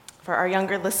For our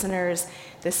younger listeners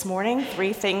this morning,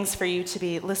 3 things for you to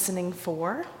be listening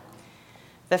for.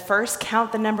 The first,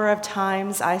 count the number of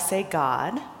times I say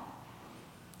God.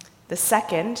 The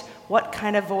second, what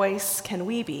kind of voice can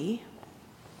we be?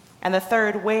 And the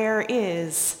third, where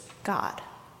is God?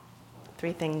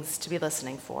 3 things to be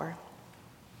listening for.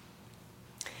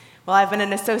 Well, I've been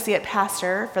an associate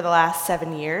pastor for the last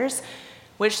 7 years,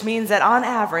 which means that on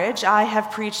average, I have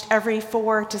preached every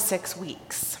 4 to 6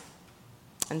 weeks.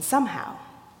 And somehow,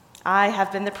 I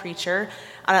have been the preacher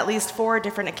on at least 4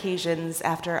 different occasions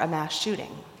after a mass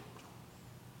shooting.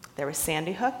 There was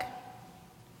Sandy Hook,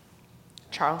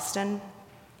 Charleston,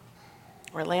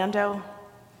 Orlando,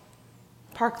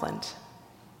 Parkland.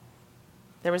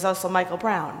 There was also Michael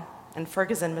Brown in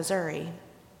Ferguson, Missouri.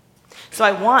 So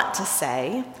I want to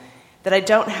say that I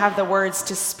don't have the words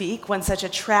to speak when such a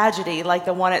tragedy like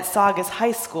the one at Saugus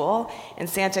High School in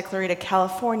Santa Clarita,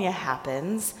 California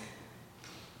happens.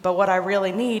 But what I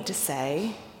really need to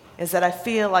say is that I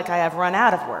feel like I have run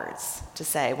out of words to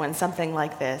say when something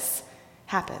like this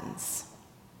happens.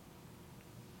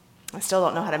 I still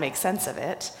don't know how to make sense of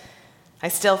it. I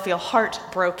still feel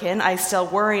heartbroken. I still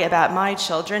worry about my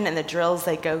children and the drills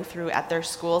they go through at their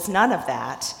schools. None of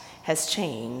that has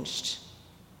changed.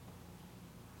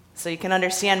 So you can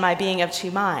understand my being of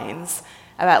 2 minds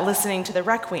about listening to the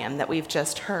requiem that we've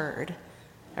just heard,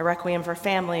 a requiem for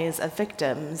families of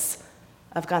victims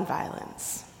of gun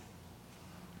violence.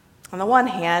 On the one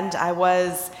hand, I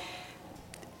was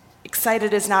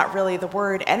excited is not really the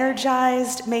word,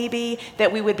 energized maybe,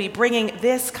 that we would be bringing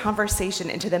this conversation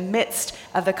into the midst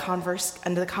of the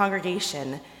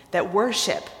congregation, that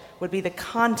worship would be the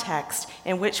context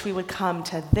in which we would come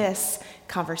to this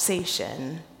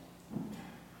conversation.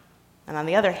 And on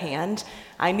the other hand,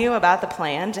 I knew about the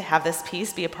plan to have this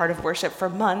piece be a part of worship for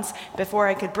months before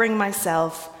I could bring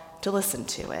myself to listen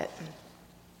to it.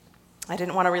 I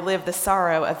didn't want to relive the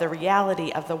sorrow of the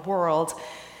reality of the world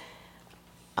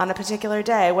on a particular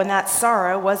day when that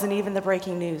sorrow wasn't even the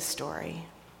breaking news story.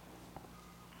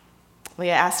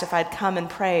 Leah asked if I'd come and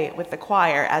pray with the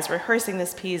choir, as rehearsing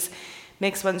this piece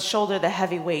makes one's shoulder the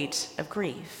heavy weight of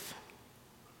grief.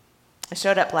 I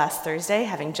showed up last Thursday,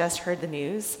 having just heard the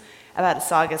news about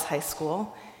Saugus High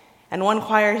School, and one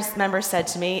choir member said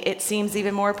to me, "It seems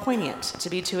even more poignant to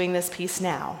be doing this piece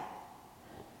now."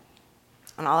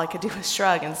 And all I could do was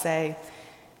shrug and say,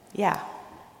 yeah.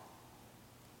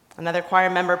 Another choir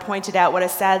member pointed out what a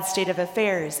sad state of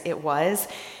affairs it was,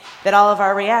 that all of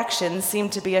our reactions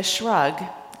seemed to be a shrug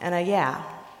and a yeah.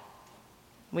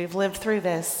 We've lived through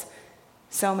this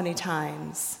so many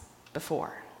times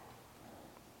before.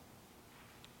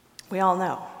 We all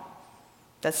know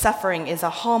that suffering is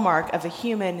a hallmark of the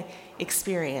human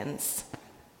experience.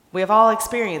 We have all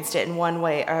experienced it in one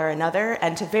way or another,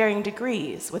 and to varying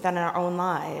degrees within our own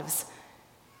lives.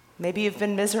 Maybe you've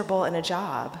been miserable in a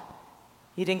job.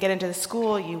 You didn't get into the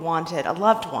school you wanted. A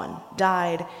loved one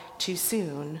died too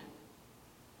soon.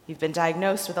 You've been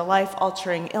diagnosed with a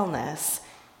life-altering illness.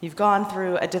 You've gone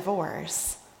through a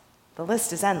divorce. The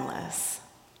list is endless.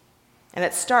 And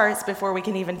it starts before we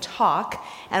can even talk,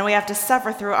 and we have to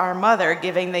suffer through our mother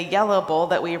giving the yellow bowl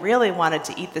that we really wanted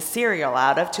to eat the cereal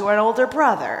out of to an older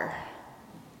brother.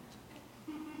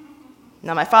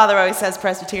 Now, my father always says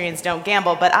Presbyterians don't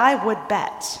gamble, but I would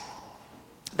bet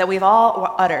that we've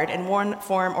all uttered in one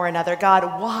form or another,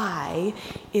 "God, why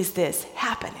is this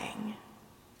happening?"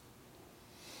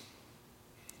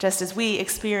 Just as we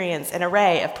experience an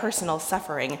array of personal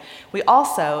suffering, we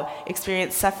also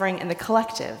experience suffering in the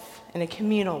collective, in a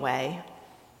communal way.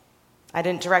 I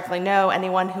didn't directly know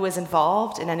anyone who was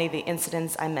involved in any of the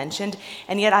incidents I mentioned,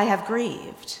 and yet I have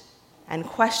grieved and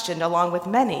questioned along with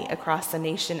many across the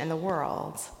nation and the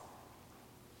world.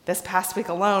 This past week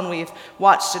alone, we've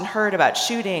watched and heard about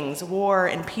shootings, war,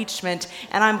 impeachment,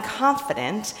 and I'm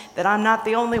confident that I'm not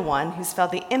the only one who's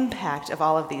felt the impact of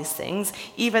all of these things,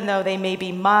 even though they may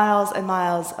be miles and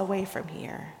miles away from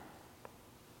here.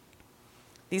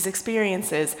 These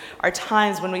experiences are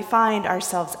times when we find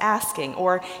ourselves asking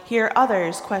or hear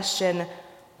others question,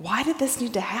 why did this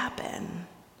need to happen?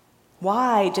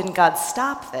 Why didn't God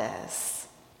stop this?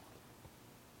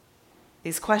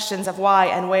 These questions of why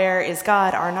and where is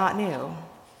God are not new.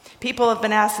 People have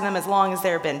been asking them as long as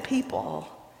there have been people.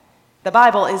 The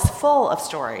Bible is full of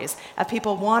stories of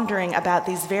people wondering about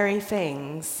these very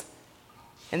things.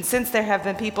 And since there have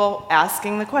been people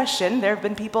asking the question, there have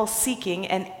been people seeking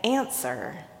an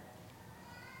answer.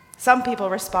 Some people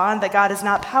respond that God is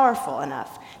not powerful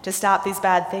enough to stop these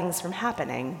bad things from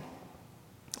happening.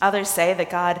 Others say that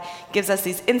God gives us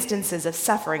these instances of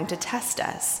suffering to test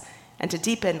us and to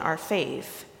deepen our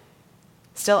faith.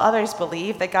 Still others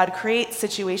believe that God creates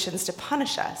situations to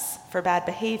punish us for bad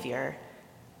behavior.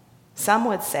 Some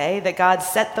would say that God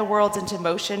set the world into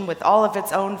motion with all of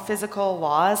its own physical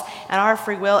laws and our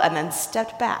free will and then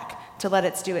stepped back to let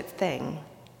it do its thing.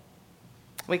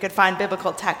 We could find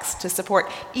biblical texts to support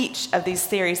each of these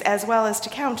theories as well as to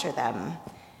counter them.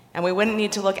 And we wouldn't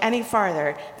need to look any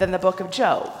farther than the book of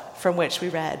Job, from which we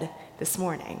read this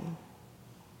morning.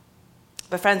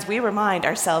 But friends, we remind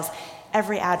ourselves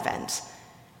every Advent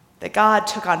that God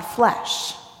took on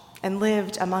flesh and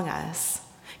lived among us.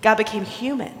 God became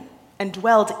human and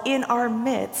dwelled in our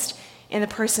midst in the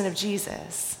person of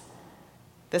Jesus.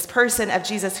 This person of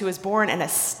Jesus who was born in a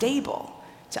stable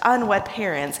to unwed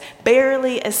parents,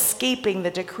 barely escaping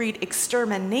the decreed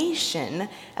extermination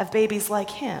of babies like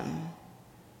him.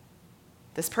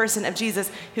 This person of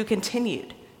Jesus who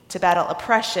continued to battle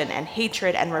oppression and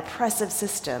hatred and repressive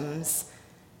systems.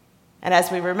 And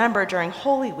as we remember during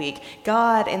Holy Week,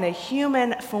 God in the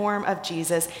human form of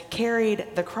Jesus carried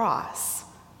the cross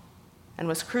and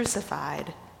was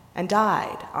crucified and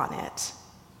died on it.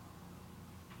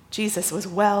 Jesus was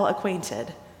well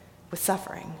acquainted with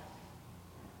suffering.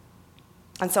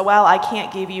 And so while I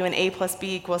can't give you an A plus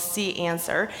B equals C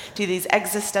answer to these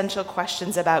existential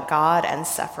questions about God and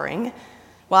suffering,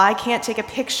 while I can't take a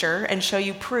picture and show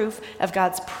you proof of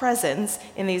God's presence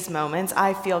in these moments,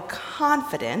 I feel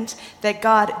confident that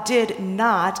God did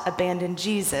not abandon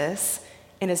Jesus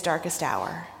in his darkest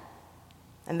hour.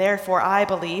 And therefore, I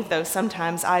believe, though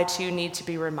sometimes I too need to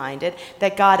be reminded,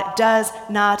 that God does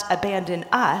not abandon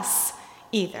us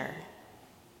either.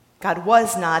 God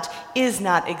was not, is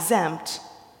not exempt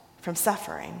from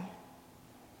suffering.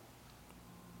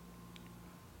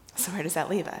 So where does that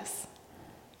leave us?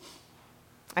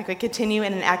 I could continue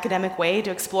in an academic way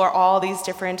to explore all these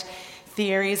different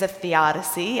theories of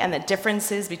theodicy and the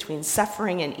differences between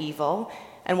suffering and evil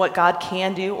and what God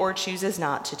can do or chooses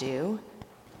not to do.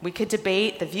 We could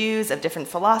debate the views of different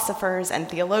philosophers and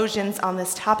theologians on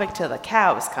this topic till the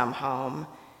cows come home,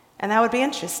 and that would be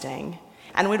interesting.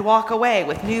 And we'd walk away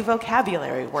with new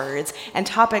vocabulary words and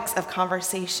topics of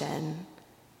conversation.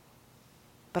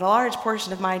 But a large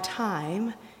portion of my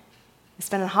time is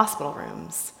spent in hospital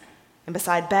rooms and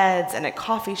beside beds and at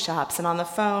coffee shops and on the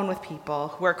phone with people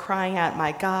who are crying out,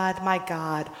 my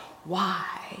God,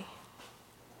 why?"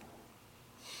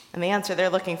 And the answer they're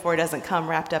looking for doesn't come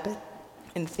wrapped up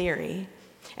in theory.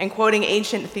 And quoting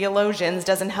ancient theologians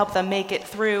doesn't help them make it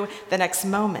through the next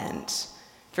moment,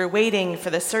 through waiting for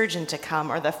the surgeon to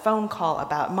come or the phone call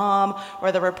about mom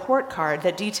or the report card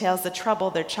that details the trouble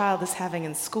their child is having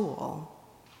in school.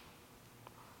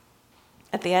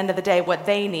 At the end of the day, what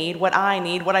they need, what I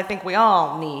need, what I think we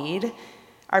all need,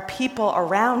 are people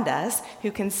around us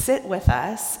who can sit with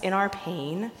us in our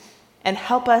pain and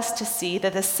help us to see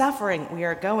that the suffering we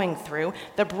are going through,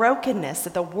 the brokenness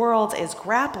that the world is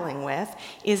grappling with,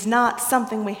 is not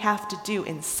something we have to do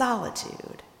in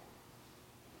solitude.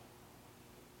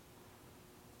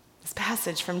 This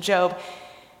passage from Job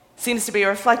seems to be a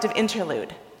reflective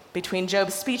interlude between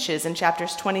Job's speeches in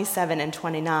chapters 27 and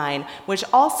 29, which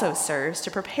also serves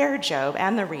to prepare Job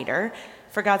and the reader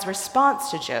for God's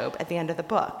response to Job at the end of the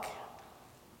book.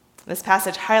 This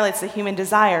passage highlights the human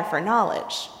desire for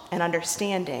knowledge and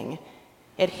understanding.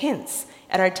 It hints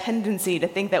at our tendency to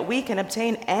think that we can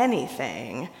obtain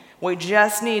anything. We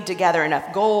just need to gather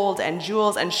enough gold and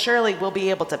jewels, and surely we'll be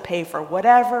able to pay for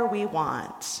whatever we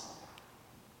want.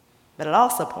 But it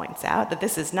also points out that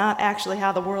this is not actually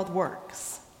how the world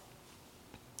works.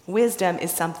 Wisdom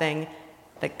is something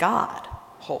that God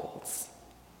holds.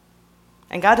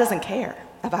 And God doesn't care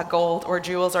about gold or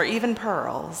jewels or even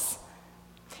pearls.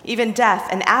 Even death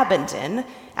and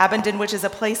Abaddon, which is a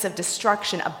place of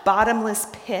destruction, a bottomless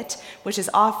pit, which is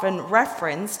often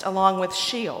referenced along with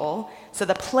Sheol, so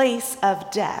the place of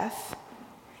death,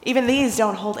 even these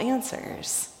don't hold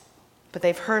answers, but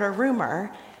they've heard a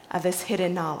rumor of this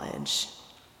hidden knowledge.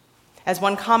 As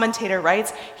one commentator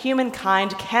writes,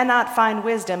 humankind cannot find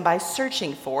wisdom by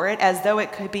searching for it as though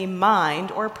it could be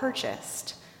mined or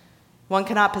purchased. One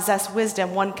cannot possess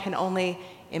wisdom, one can only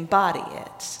embody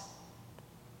it.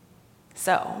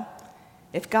 So,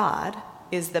 if God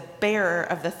is the bearer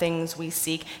of the things we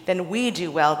seek, then we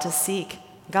do well to seek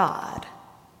God,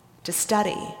 to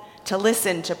study, to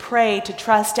listen, to pray, to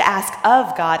trust, to ask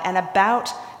of God and about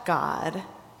God.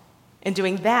 In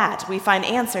doing that, we find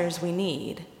answers we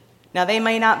need. Now, they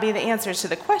may not be the answers to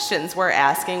the questions we're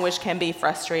asking, which can be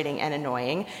frustrating and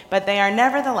annoying, but they are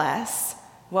nevertheless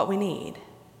what we need.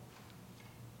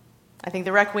 I think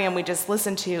the Requiem we just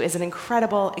listened to is an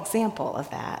incredible example of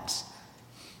that.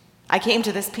 I came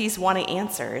to this peace wanting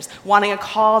answers, wanting a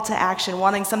call to action,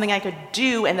 wanting something I could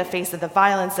do in the face of the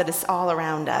violence that is all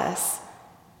around us.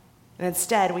 And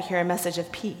instead, we hear a message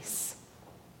of peace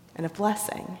and of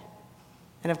blessing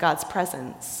and of God's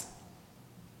presence.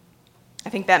 I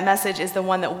think that message is the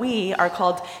one that we are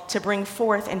called to bring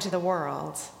forth into the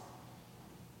world.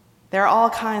 There are all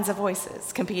kinds of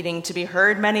voices competing to be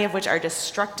heard, many of which are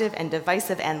destructive and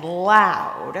divisive and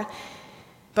loud.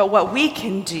 But what we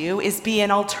can do is be an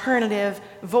alternative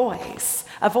voice,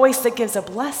 a voice that gives a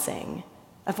blessing,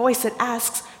 a voice that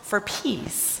asks for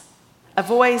peace, a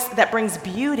voice that brings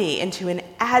beauty into an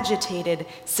agitated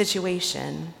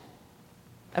situation,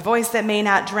 a voice that may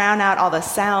not drown out all the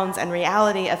sounds and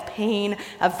reality of pain,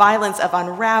 of violence, of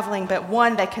unraveling, but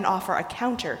one that can offer a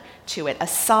counter to it, a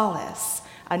solace,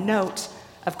 a note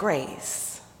of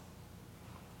grace.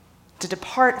 To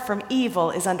depart from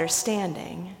evil is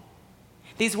understanding.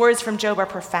 These words from Job are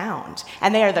profound,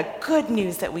 and they are the good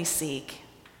news that we seek.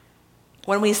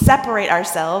 When we separate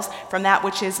ourselves from that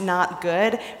which is not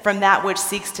good, from that which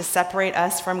seeks to separate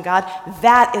us from God,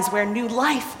 that is where new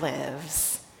life lives.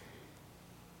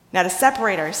 Now, to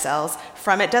separate ourselves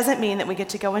from it doesn't mean that we get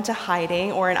to go into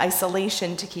hiding or in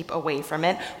isolation to keep away from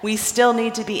it. We still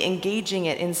need to be engaging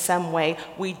it in some way.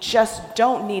 We just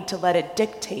don't need to let it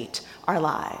dictate our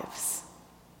lives.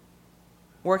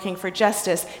 Working for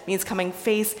justice means coming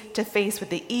face to face with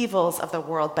the evils of the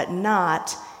world, but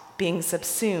not being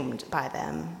subsumed by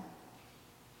them.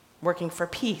 Working for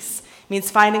peace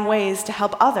means finding ways to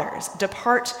help others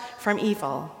depart from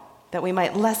evil, that we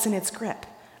might lessen its grip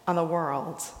on the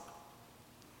world.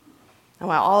 And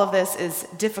while all of this is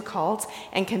difficult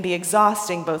and can be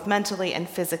exhausting both mentally and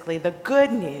physically, the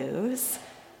good news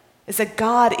is that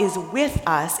God is with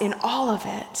us in all of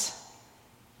it.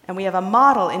 And we have a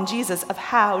model in Jesus of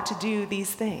how to do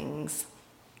these things.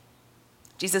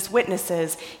 Jesus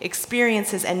witnesses,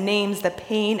 experiences, and names the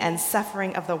pain and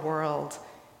suffering of the world.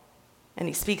 And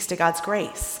he speaks to God's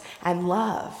grace and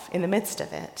love in the midst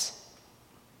of it.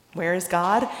 Where is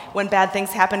God? When bad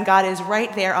things happen, God is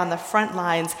right there on the front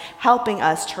lines, helping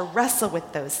us to wrestle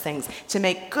with those things, to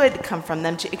make good come from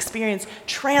them, to experience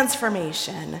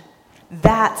transformation.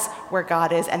 That's where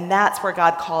God is, and that's where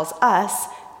God calls us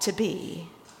to be.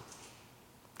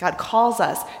 God calls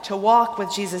us to walk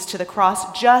with Jesus to the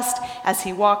cross just as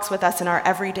he walks with us in our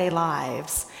everyday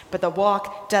lives. But the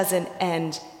walk doesn't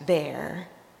end there.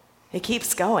 It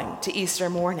keeps going to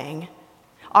Easter morning.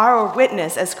 Our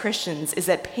witness as Christians is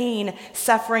that pain,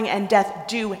 suffering, and death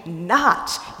do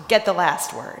not get the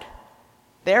last word.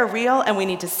 They're real, and we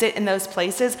need to sit in those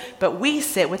places, but we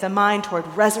sit with a mind toward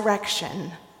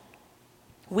resurrection.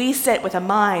 We sit with a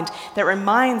mind that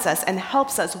reminds us and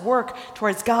helps us work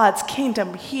towards God's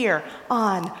kingdom here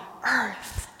on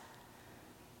earth.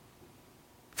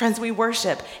 Friends, we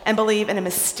worship and believe in a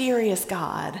mysterious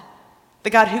God, the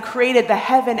God who created the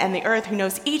heaven and the earth, who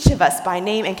knows each of us by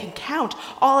name and can count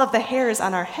all of the hairs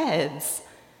on our heads.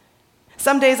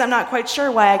 Some days I'm not quite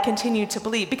sure why I continue to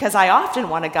believe, because I often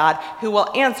want a God who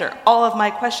will answer all of my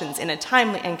questions in a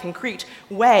timely and concrete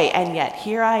way, and yet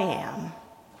here I am,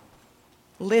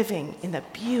 living in the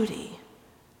beauty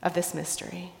of this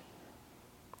mystery,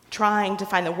 trying to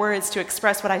find the words to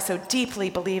express what I so deeply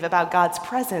believe about God's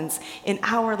presence in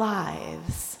our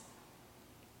lives.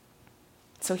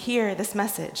 So hear this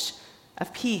message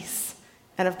of peace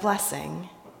and of blessing.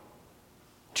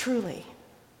 Truly,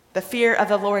 the fear of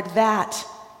the Lord, that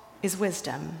is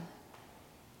wisdom,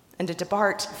 and to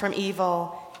depart from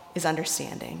evil is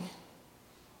understanding.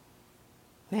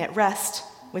 May it rest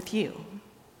with you.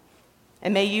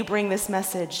 And may you bring this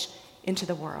message into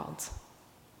the world.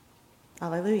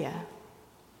 Alleluia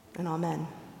and amen.